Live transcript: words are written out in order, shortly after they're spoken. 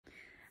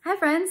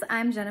friends,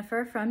 I'm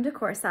Jennifer from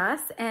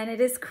Decorsauce, and it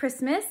is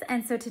Christmas,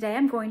 and so today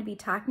I'm going to be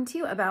talking to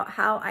you about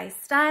how I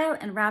style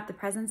and wrap the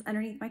presents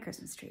underneath my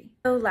Christmas tree.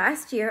 So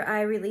last year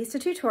I released a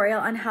tutorial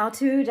on how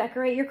to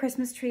decorate your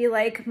Christmas tree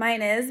like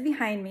mine is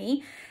behind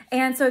me,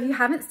 and so if you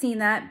haven't seen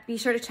that, be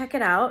sure to check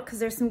it out because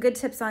there's some good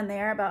tips on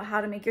there about how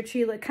to make your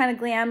tree look kind of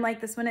glam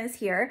like this one is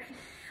here.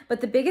 But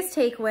the biggest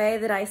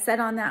takeaway that I said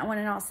on that one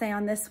and I'll say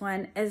on this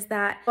one is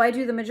that I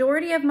do the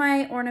majority of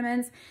my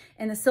ornaments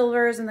in the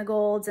silvers and the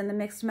golds and the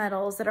mixed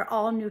metals that are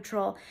all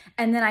neutral.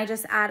 And then I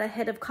just add a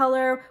hit of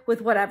color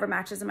with whatever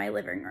matches in my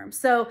living room.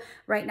 So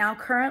right now,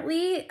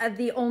 currently,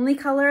 the only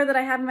color that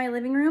I have in my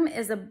living room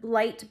is a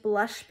light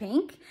blush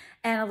pink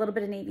and a little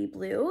bit of navy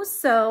blue.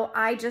 So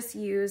I just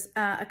use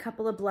a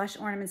couple of blush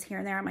ornaments here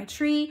and there on my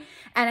tree,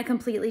 and it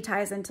completely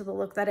ties into the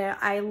look that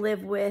I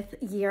live with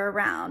year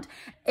round.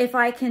 If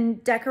I can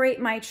decorate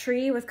my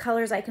tree with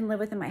colors I can live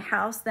with in my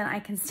house, then I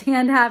can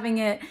stand having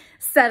it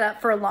set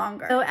up for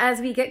longer. So as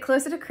we get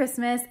closer to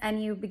Christmas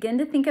and you begin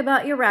to think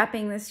about your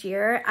wrapping this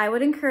year, I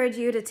would encourage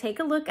you to take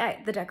a look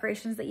at the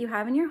decorations that you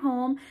have in your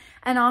home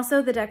and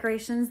also the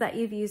decorations that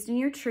you've used in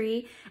your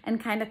tree and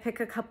kind of pick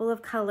a couple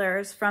of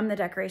colors from the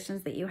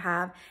decorations that you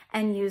have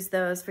and use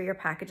those for your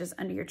packages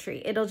under your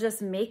tree. It'll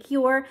just make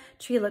your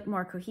tree look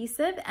more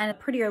cohesive and a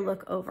prettier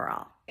look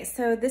overall.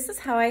 So this is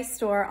how I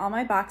store all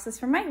my boxes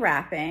for my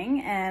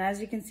wrapping, and as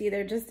you can see,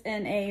 they're just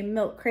in a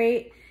milk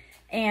crate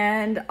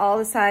and all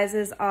the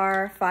sizes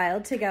are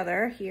filed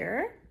together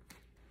here.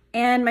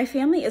 And my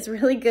family is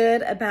really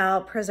good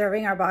about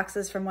preserving our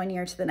boxes from one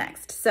year to the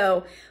next.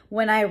 So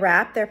when I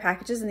wrap their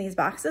packages in these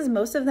boxes,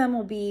 most of them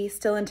will be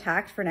still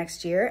intact for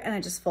next year, and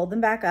I just fold them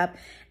back up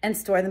and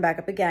store them back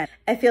up again.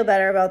 I feel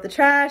better about the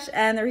trash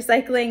and the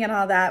recycling and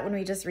all that when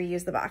we just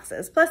reuse the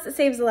boxes. Plus it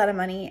saves a lot of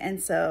money,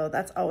 and so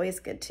that's always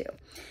good too.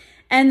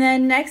 And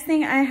then next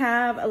thing, I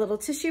have a little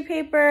tissue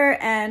paper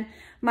and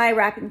my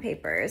wrapping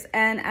papers.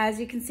 And as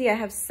you can see, I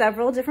have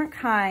several different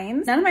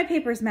kinds. None of my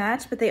papers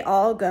match, but they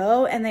all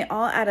go and they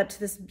all add up to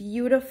this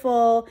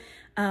beautiful,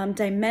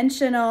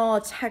 dimensional,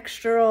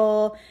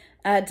 textural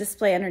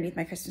display underneath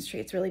my Christmas tree.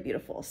 It's really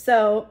beautiful.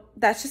 So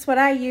that's just what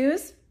I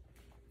use.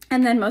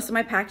 And then most of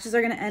my packages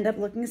are gonna end up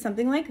looking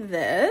something like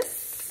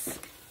this.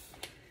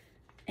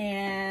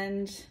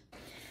 And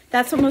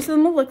that's what most of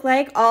them will look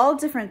like. All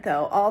different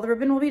though. All the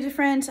ribbon will be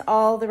different.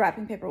 All the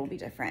wrapping paper will be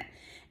different.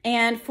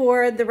 And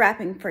for the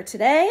wrapping for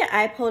today,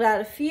 I pulled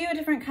out a few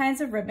different kinds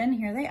of ribbon.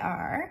 Here they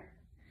are.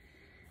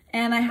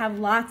 And I have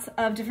lots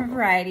of different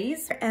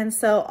varieties. And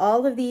so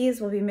all of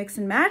these will be mixed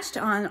and matched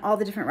on all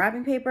the different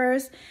wrapping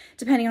papers,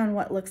 depending on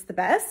what looks the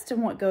best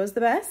and what goes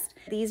the best.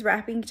 These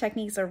wrapping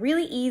techniques are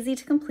really easy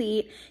to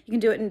complete. You can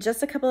do it in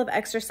just a couple of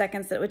extra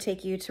seconds that it would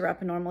take you to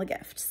wrap a normal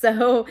gift.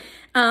 So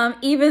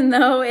even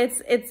though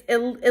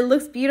it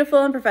looks beautiful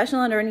and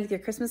professional underneath your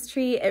Christmas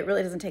tree, it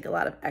really doesn't take a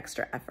lot of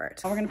extra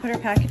effort. We're gonna put our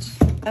package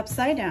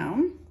upside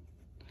down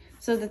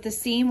so that the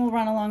seam will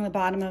run along the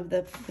bottom of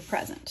the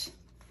present.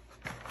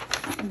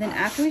 And then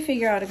after we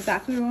figure out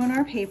exactly where we want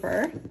our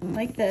paper,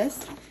 like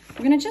this,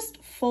 we're gonna just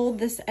fold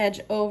this edge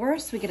over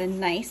so we get a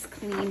nice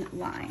clean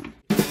line.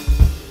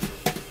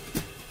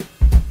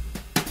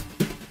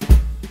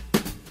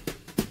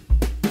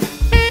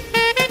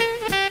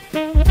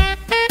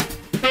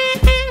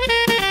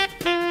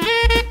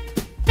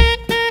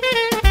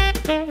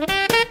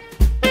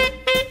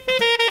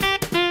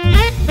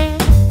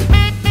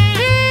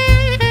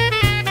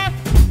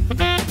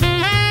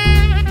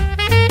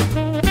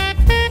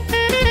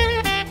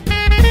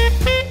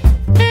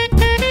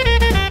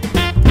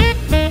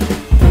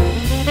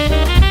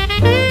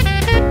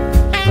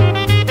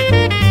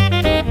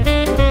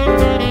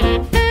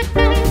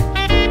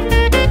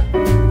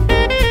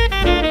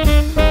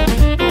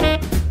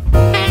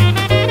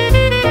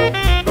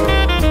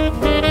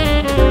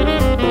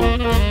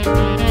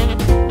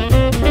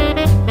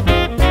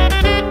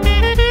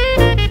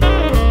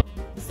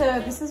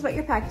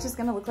 Package is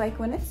going to look like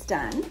when it's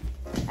done.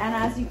 And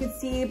as you can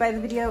see by the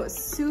video, it's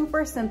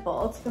super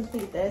simple to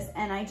complete this,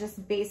 and I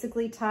just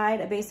basically tied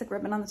a basic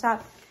ribbon on the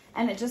top,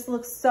 and it just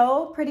looks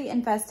so pretty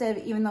and festive,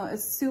 even though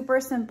it's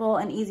super simple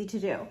and easy to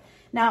do.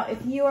 Now,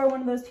 if you are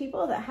one of those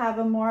people that have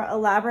a more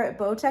elaborate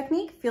bow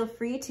technique, feel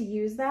free to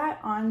use that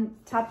on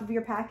top of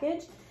your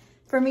package.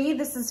 For me,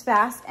 this is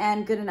fast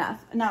and good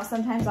enough. Now,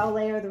 sometimes I'll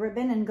layer the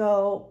ribbon and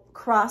go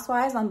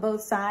crosswise on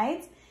both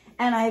sides,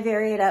 and I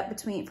vary it up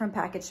from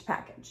package to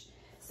package.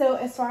 So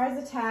as far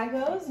as the tag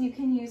goes, you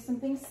can use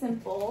something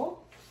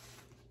simple,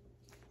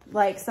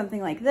 like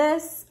something like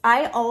this.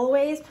 I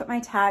always put my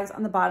tags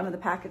on the bottom of the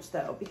package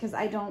though, because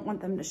I don't want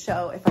them to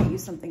show if I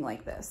use something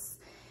like this.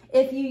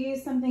 If you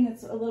use something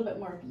that's a little bit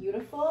more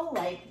beautiful,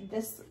 like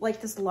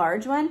this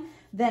large one,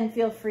 then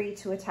feel free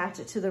to attach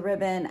it to the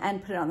ribbon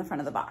and put it on the front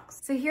of the box.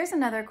 So here's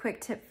another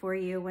quick tip for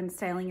you when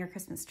styling your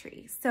Christmas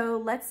tree.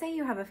 So let's say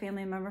you have a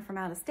family member from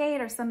out of state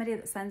or somebody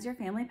that sends your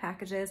family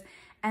packages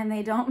and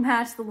they don't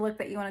match the look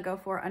that you want to go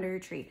for under your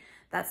tree.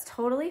 That's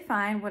totally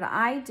fine. What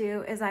I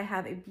do is I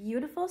have a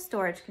beautiful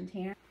storage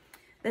container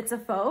It's a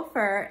faux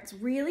fur. It's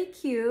really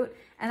cute.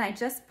 And I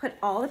just put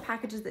all the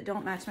packages that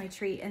don't match my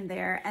tree in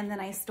there, and then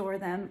I store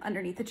them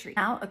underneath the tree.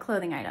 Now, a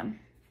clothing item.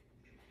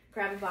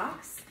 Grab a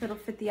box that'll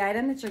fit the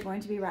item that you're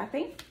going to be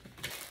wrapping.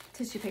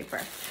 Tissue paper.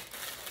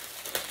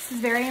 This is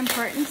very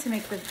important to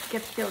make the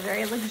gift feel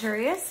very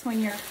luxurious when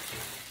your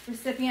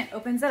recipient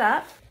opens it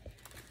up.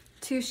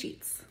 2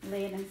 sheets.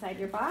 Lay it inside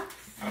your box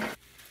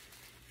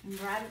and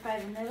grab it by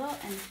the middle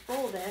and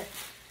fold it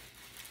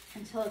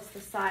until it's the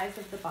size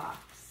of the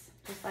box,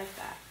 just like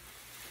that.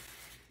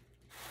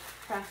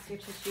 Press your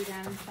tissue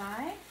down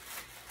inside.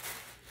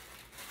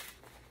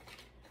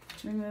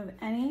 Remove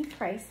any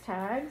price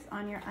tags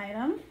on your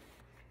item.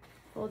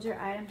 Fold your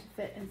item to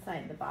fit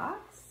inside the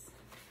box.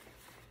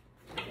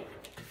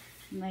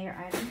 And lay your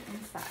item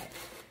inside.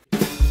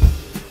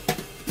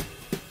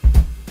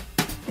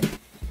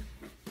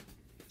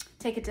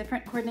 Take a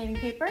different coordinating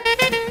paper.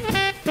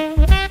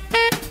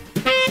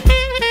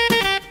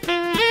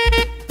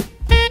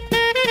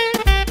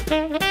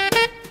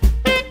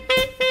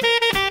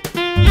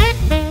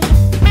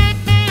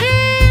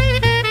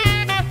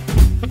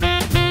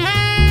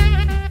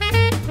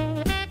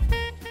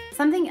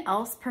 Something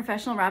else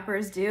professional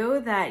wrappers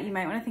do that you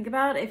might want to think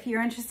about if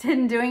you're interested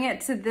in doing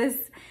it to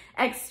this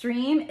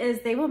extreme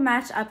is they will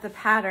match up the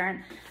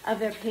pattern of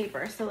their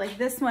paper. So like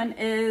this one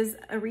is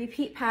a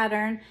repeat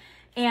pattern,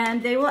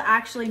 and they will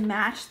actually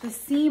match the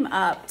seam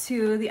up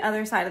to the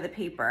other side of the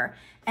paper.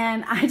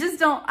 And I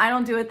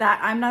don't do it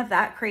I'm not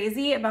that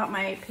crazy about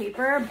my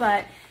paper,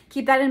 but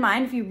keep that in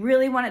mind. If you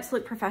really want it to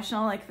look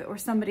professional, like if it were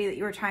somebody that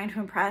you were trying to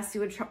impress,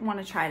 you would want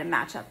to try to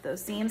match up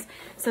those seams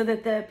so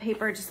that the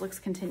paper just looks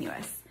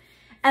continuous.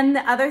 And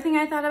the other thing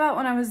I thought about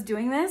when I was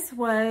doing this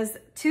was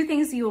 2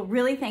 things you will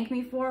really thank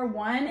me for.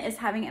 One is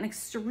having an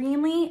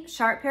extremely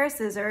sharp pair of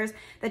scissors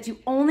that you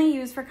only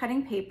use for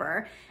cutting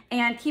paper,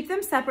 and keep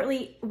them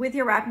separately with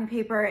your wrapping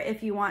paper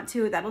if you want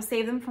to. That'll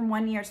save them from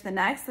one year to the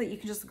next so that you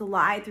can just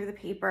glide through the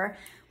paper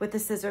with the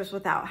scissors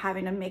without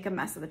having to make a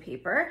mess of the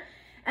paper.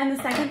 And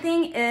the second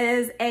thing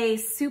is a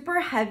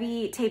super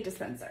heavy tape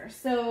dispenser.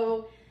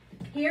 So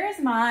here's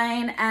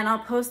mine, and I'll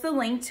post the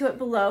link to it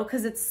below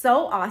because it's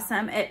so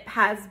awesome. It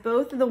has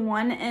both the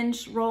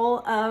 1-inch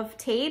roll of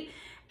tape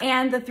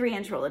and the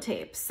 3-inch roll of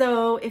tape.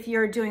 So if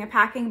you're doing a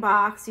packing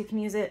box, you can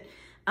use it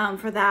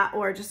for that,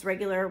 or just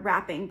regular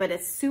wrapping, but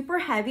it's super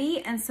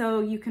heavy, and so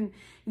you can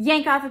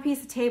yank off a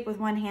piece of tape with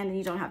one hand and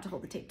you don't have to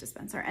hold the tape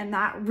dispenser. And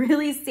that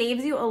really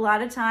saves you a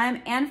lot of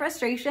time and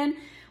frustration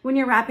when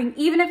you're wrapping,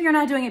 even if you're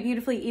not doing it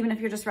beautifully, even if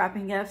you're just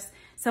wrapping gifts.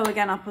 So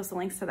again, I'll post the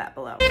links to that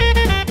below.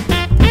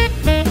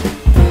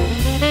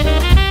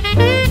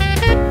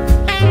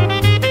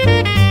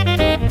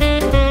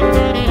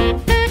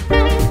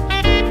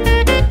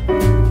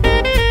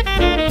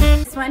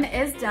 This one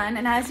is done,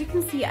 and as you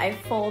can see, I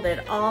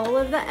folded all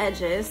of the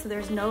edges, so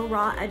there's no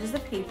raw edges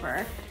of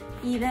paper,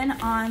 even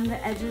on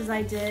the edges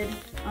I did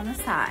on the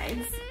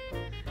sides.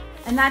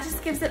 And that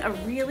just gives it a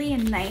really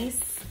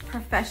nice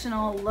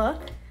professional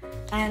look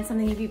and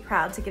something you'd be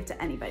proud to give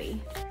to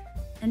anybody.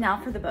 And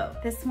now for the bow.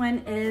 This one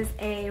is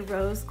a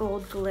rose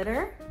gold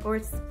glitter, or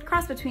it's a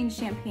cross between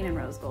champagne and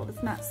rose gold.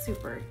 It's not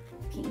super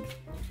pink.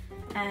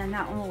 And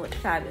that one will look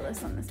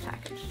fabulous on this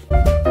package.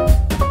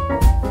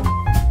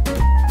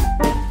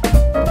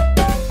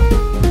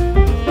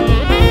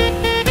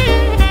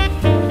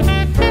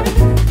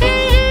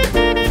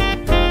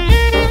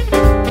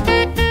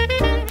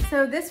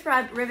 So this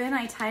ribbon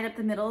I tied up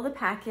the middle of the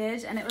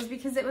package, and it was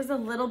because it was a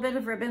little bit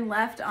of ribbon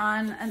left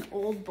on an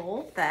old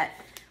bolt that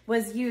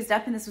was used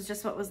up, and this was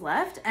just what was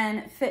left,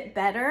 and fit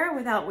better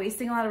without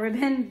wasting a lot of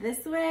ribbon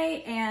this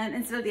way and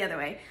instead of the other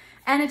way.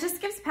 And it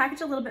just gives the package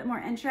a little bit more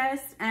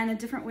interest and a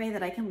different way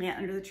that I can lay it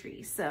under the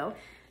tree. So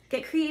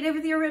get creative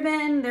with your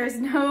ribbon. There's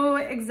no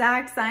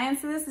exact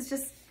science to this. It's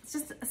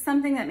just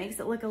something that makes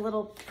it look a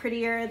little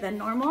prettier than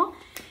normal.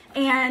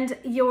 And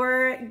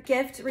your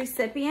gift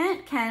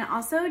recipient can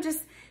also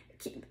just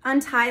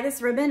untie this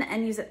ribbon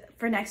and use it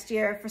for next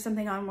year for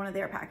something on one of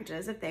their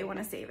packages if they want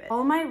to save it.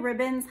 All my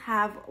ribbons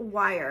have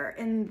wire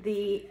in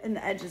the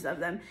edges of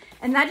them,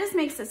 and that just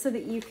makes it so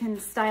that you can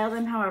style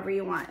them however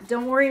you want.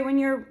 Don't worry when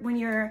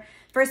you're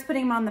first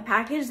putting them on the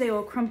package, they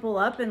will crumple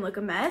up and look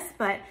a mess,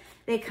 but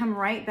they come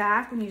right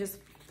back when you just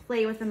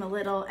play with them a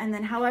little, and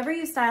then however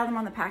you style them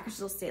on the package,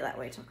 they'll stay that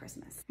way till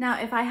Christmas. Now,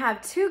 if I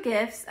have 2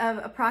 gifts of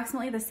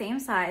approximately the same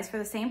size for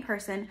the same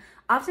person,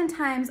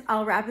 oftentimes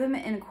I'll wrap them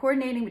in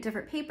coordinating with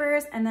different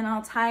papers, and then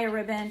I'll tie a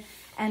ribbon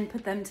and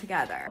put them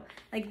together.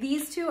 Like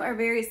these 2 are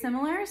very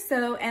similar,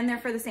 and they're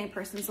for the same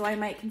person, so I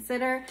might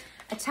consider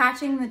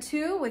attaching the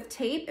 2 with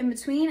tape in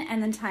between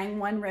and then tying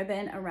one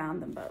ribbon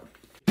around them both.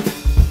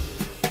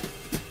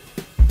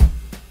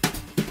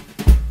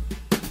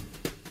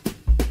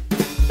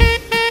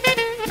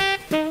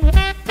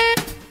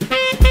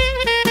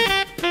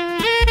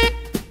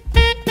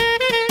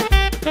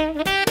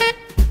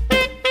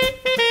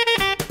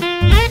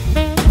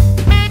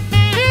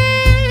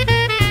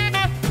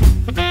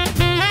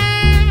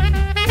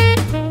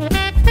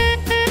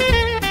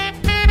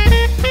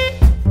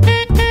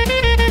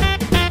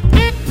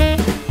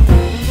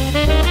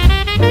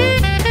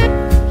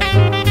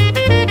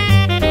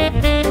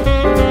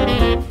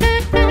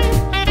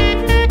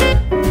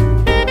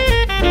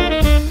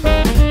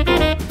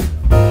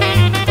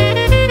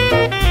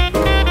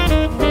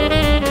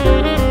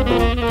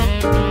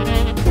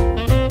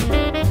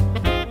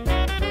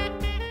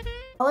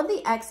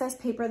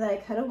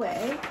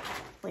 holiday,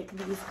 like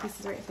these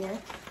pieces right here,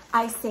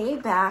 I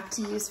save back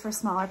to use for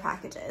smaller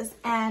packages.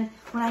 And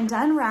when I'm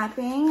done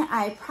wrapping,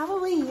 I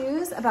probably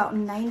use about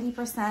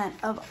 90%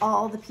 of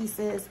all the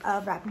pieces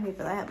of wrapping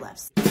paper that I have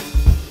left.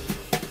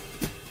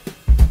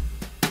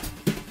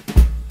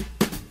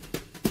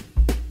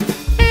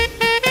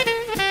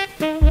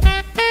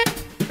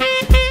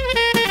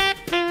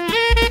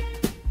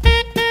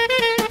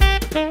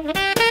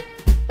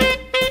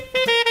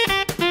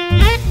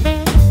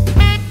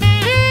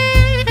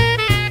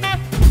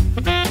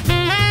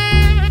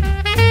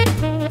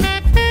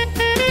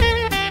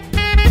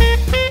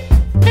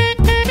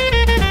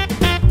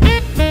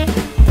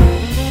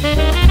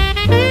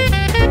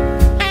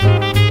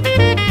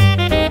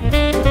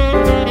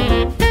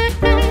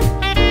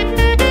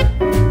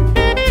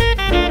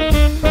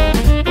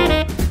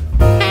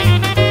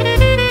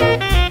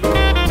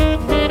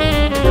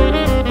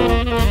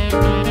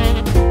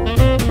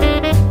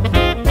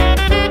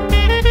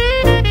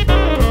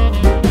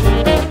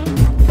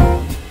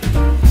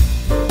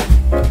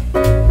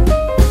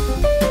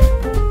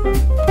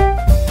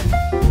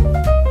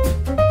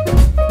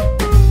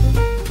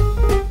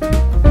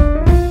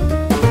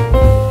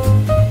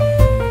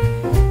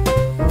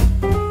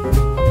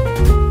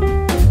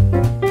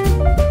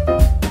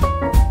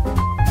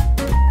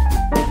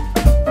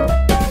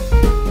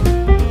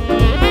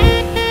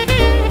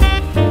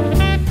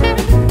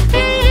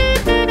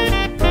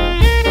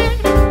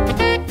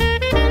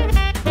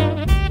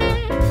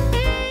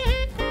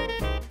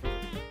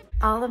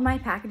 All of my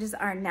packages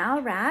are now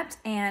wrapped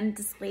and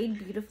displayed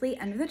beautifully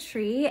under the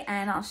tree,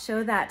 and I'll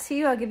show that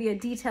too. I'll give you a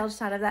detailed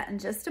shot of that in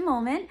just a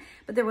moment.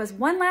 But there was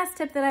one last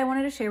tip that I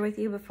wanted to share with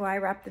you before I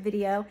wrap the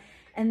video,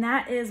 and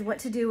that is what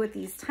to do with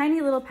these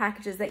tiny little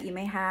packages that you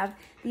may have.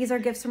 These are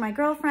gifts from my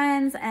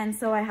girlfriends, and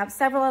so I have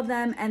several of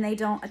them, and they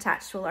don't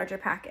attach to a larger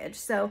package.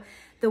 So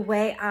the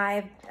way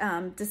I've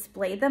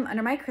displayed them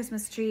under my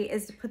Christmas tree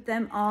is to put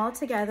them all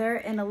together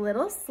in a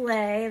little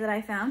sleigh that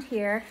I found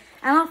here.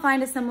 And I'll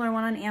find a similar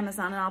one on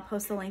Amazon, and I'll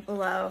post the link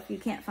below if you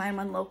can't find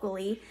one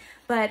locally.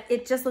 But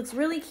it just looks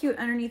really cute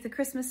underneath the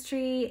Christmas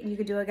tree. You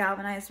could do a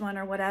galvanized one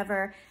or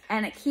whatever,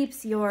 and it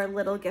keeps your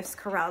little gifts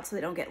corralled so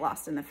they don't get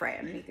lost in the fray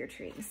underneath your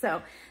tree.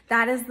 So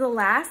that is the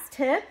last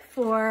tip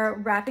for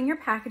wrapping your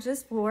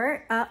packages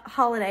for a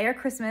holiday or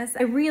Christmas.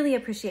 I really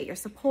appreciate your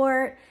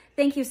support.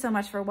 Thank you so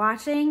much for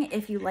watching.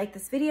 If you like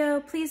this video,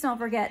 please don't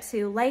forget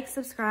to like,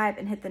 subscribe,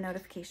 and hit the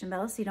notification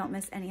bell so you don't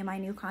miss any of my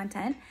new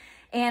content.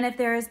 And if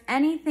there's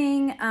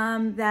anything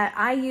that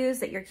I use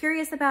that you're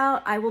curious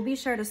about, I will be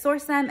sure to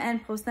source them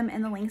and post them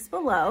in the links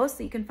below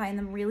so you can find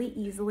them really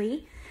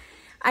easily.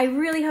 I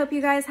really hope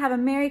you guys have a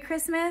Merry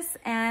Christmas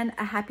and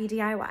a happy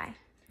DIY.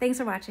 Thanks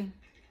for watching.